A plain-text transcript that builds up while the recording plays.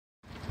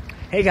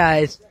Hey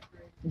guys,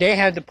 they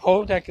have the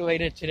pole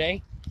decorated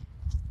today.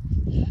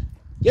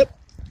 Yep.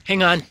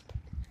 Hang on.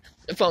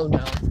 The phone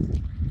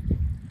down.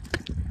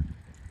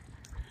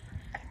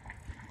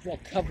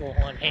 Got cover on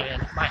one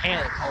hand. My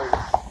hand is cold.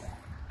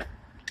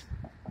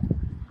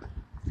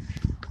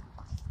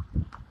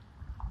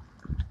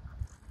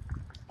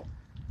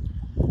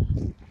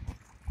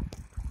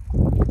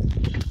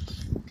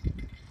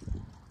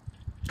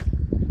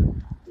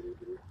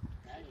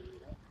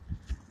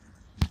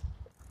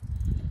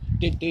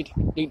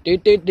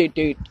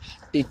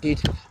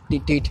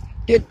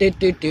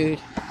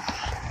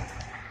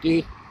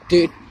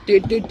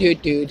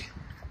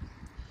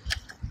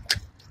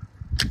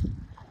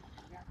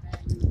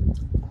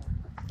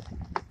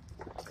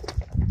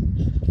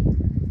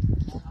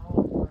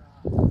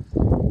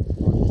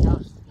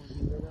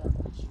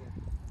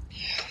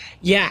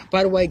 Yeah,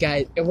 by the way,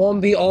 guys, it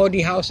won't be all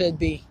the house it'd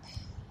be.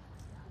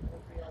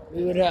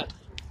 Leave it up.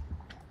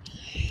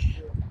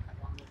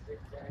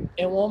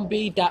 It won't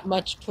be that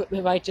much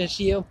equipment right this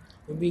year.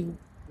 We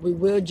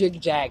will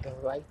zigzag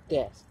like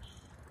this.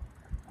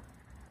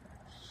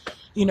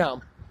 You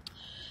know.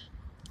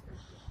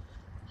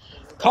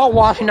 Car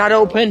wash not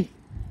open.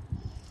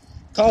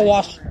 Car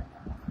wash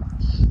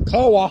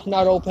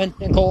not open,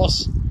 of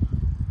course.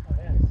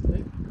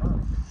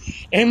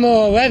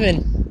 Anymore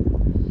 11.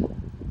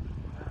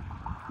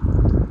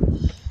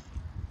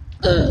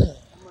 I'm gonna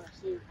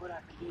see what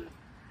I can do.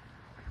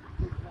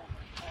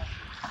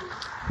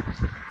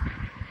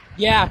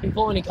 Yeah,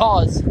 before any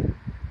cars.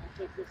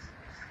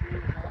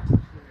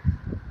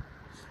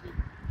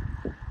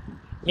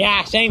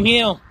 Yeah, same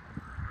here.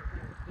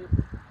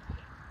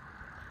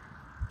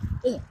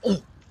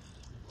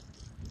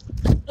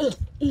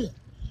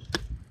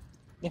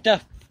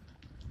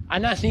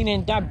 I'm not seen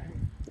it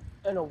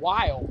in a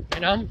while, you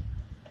know?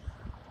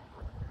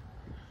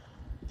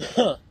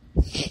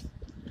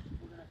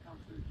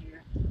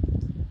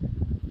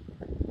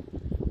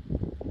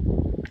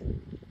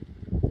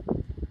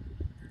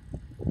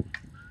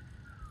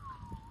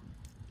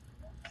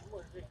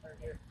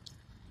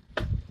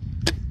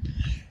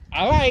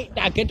 Alright,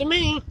 now get to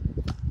me.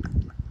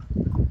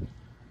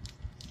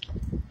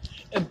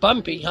 It's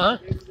bumpy, huh?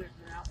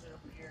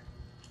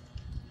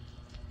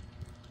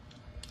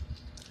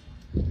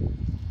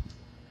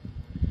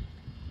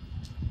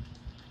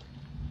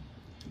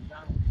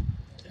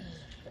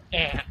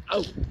 Yeah,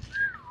 oh.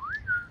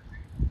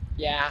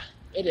 Yeah,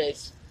 it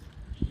is.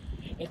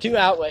 And 2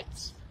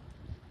 outlets.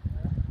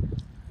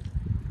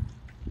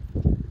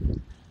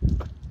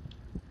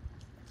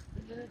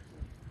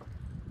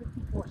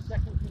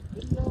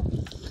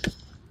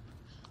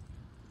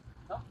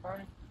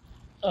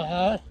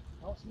 Uh-huh.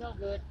 Don't smell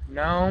good.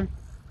 No.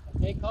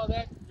 They call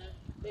this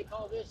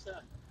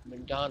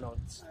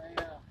McDonald's.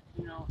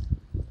 You know,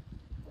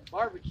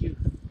 barbecue.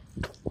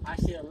 I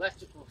see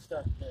electrical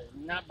stuff,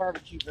 not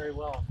barbecue very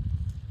well.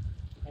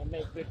 And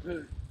make good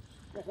food.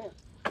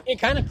 It's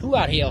kind of cool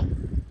out here. A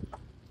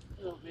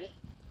little bit.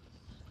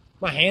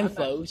 My hand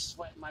flows.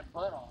 Sweating my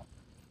butt off.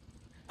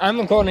 I'm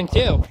recording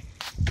too.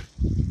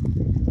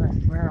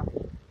 Well,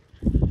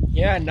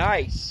 yeah,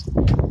 nice.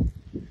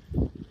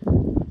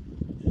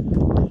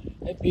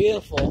 It's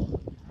beautiful.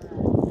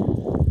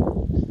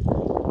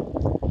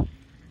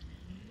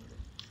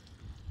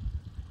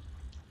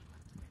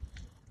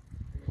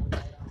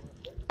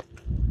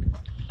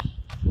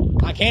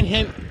 I can't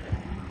hit.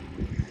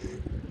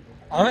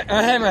 I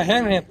have my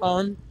headlamp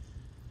on.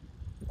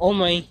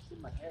 Only.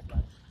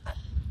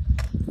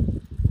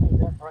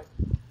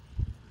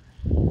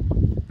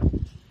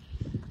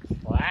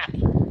 Black.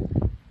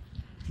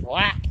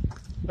 Black.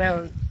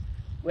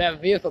 We have a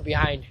vehicle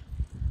behind.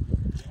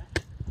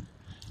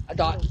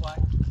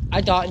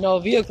 I thought no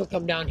vehicle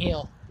come down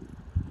here.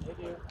 They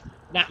do.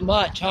 Not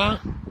much, huh?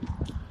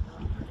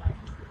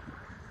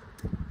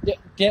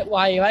 That's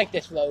why you like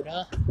this road,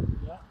 huh?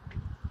 Yeah.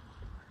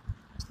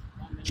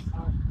 Not many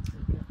cars.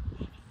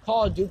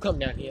 Cars do come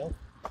down here.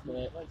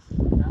 But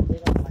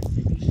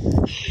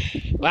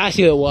last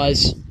year it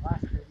was.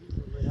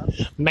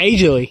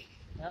 Majorly.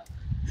 Yep.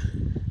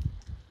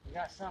 We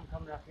got some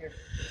coming up here.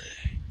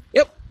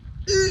 Yep.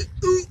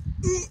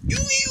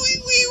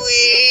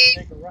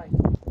 Take a right.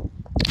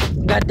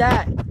 Got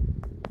that.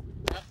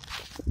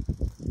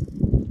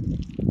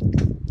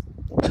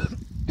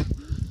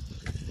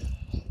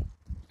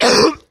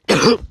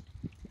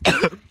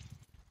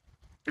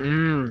 Hang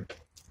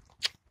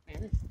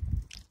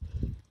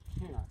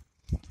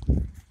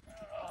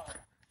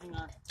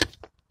on.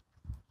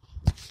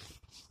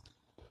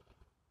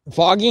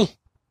 Foggy?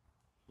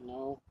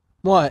 No.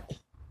 What?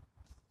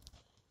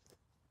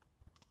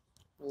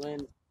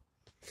 Lynn.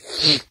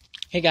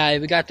 Hey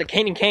guys, we got the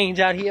Cane and Canes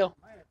out here.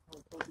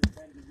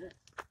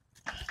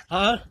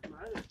 Huh? My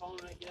other phone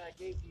I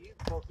gave to you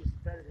focus is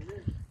better than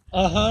this.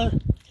 Uh-huh.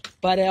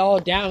 But they're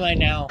all down right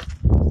now.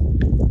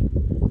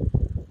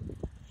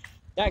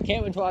 That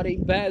camera's probably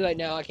bad right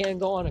now. I can't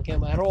go on the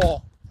camera at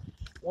all.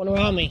 One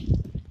around me.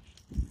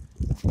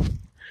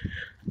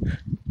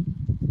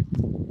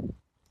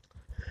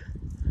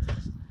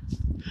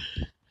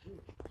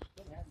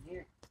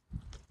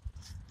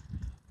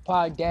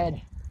 probably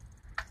dead.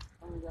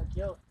 Someone got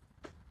killed.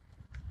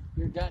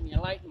 You're done. Your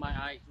light in my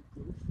eyes.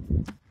 You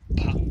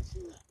can't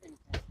see anything.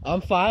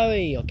 I'm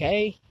fiery,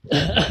 okay? You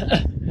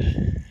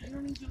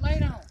don't need your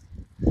light on.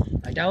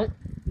 I don't?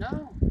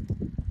 No.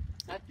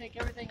 I think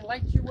everything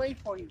lights your way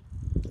for you.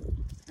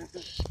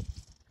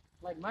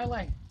 Like my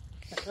light.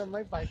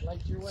 My bike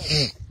lights your way.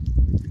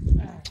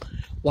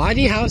 Why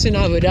do you house it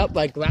not lit up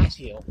like last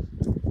year?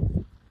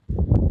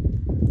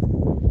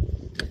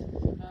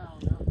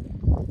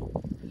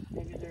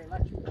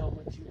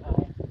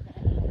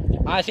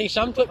 I see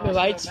some Twitma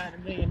lights.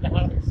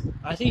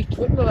 I see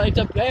Twitma lights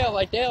up there,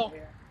 right there. I'm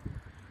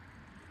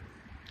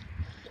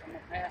gonna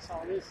pass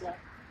all this up.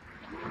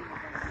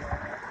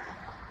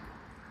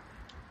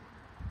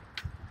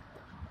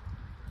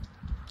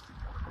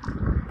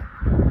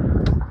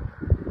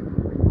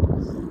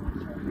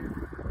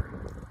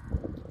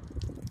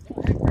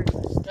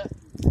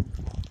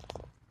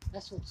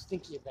 That's what's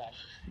stinky about it.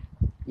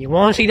 You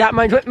won't see that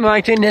much Twitma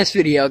lights in this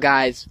video,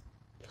 guys.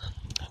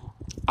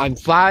 I'm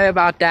fine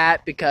about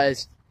that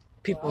because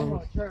people. Well, I'm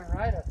gonna turn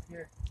right up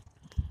here.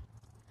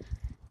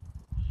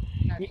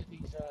 After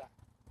these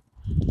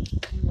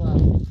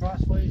two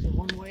crossways and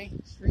one-way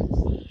streets.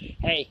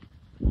 Hey,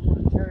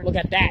 look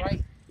at that!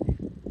 Right.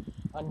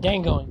 I'm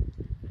dangling.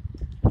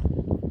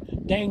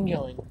 Yep.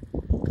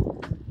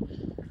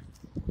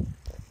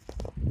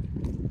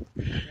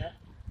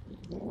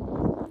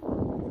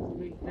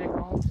 Big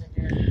homes in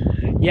here.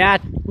 Yeah,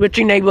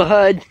 Richie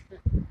neighborhood.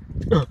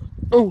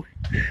 Oh.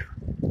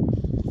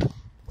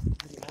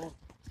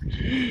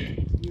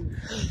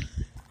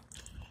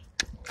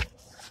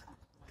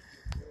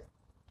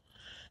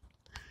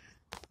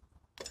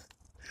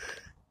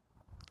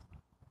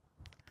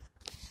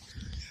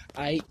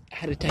 I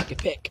had to take a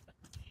pic.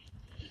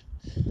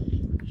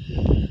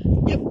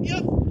 Yep.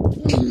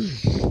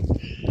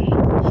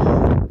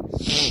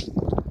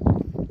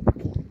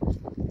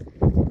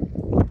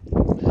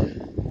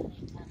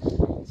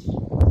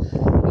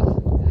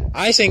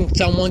 I think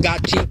someone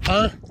got cheap,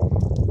 huh?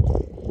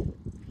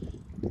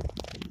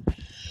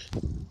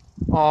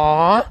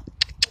 Aww.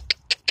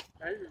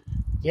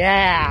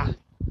 Yeah.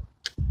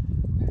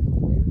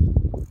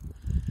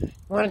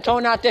 Want to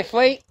tone out this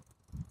way?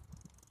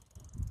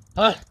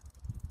 Huh?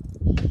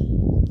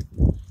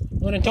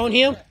 Want to tone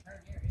him?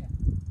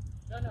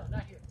 No,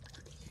 not here.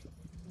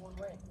 One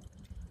way.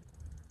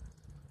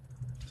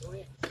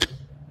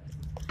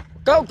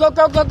 Go.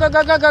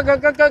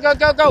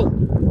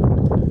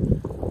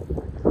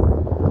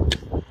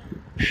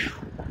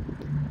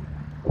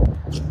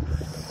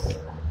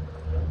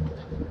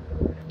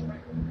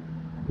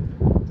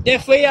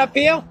 This way up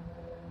here?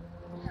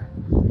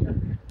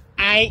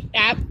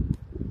 Up.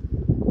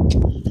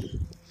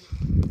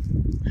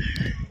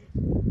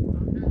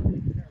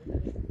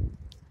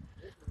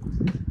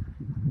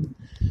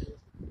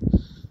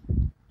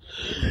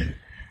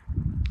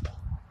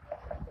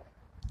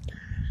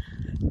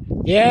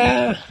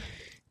 Yeah.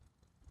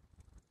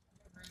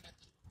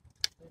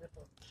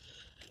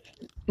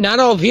 Not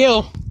over here.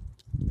 No,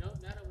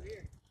 not over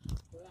here.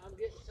 Well, I'm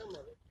getting some of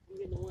it. I'm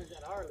getting the ones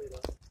that are lit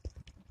up.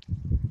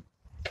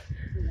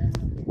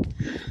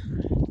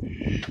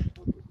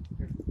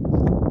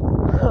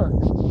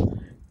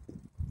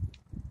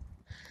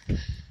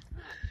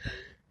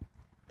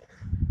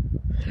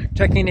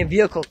 Checking a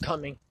vehicle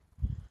coming.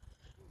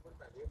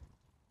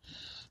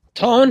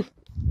 Tone. Turn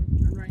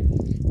right.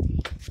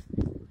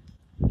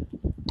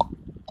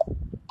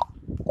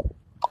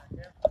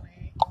 Definitely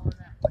ain't going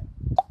that way.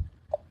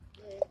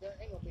 There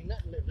ain't gonna be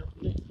nothing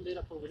lit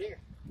up over there.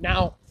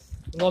 Now,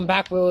 going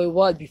back where we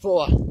was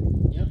before.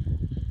 Yep.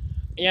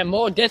 Yeah,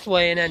 more this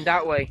way and then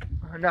that way.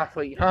 That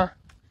way, huh?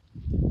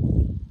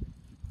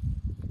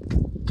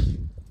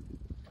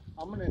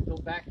 I'm gonna go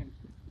back and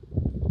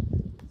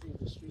see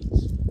the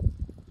streets.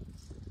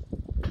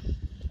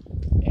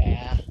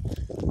 Yeah.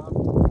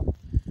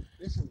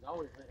 This one's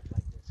always lit up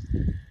like this.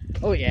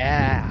 Oh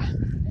yeah. Yeah, I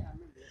remember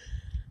it.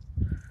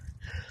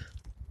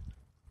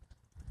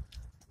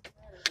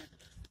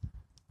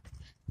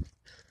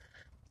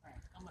 Alright,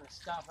 I'm gonna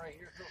stop right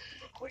here real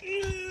quick.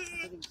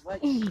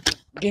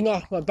 Getting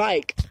off my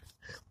bike.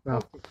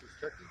 Well,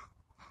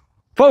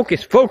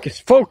 focus. Pole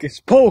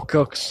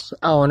cooks.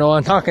 I don't know what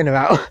I'm talking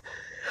about.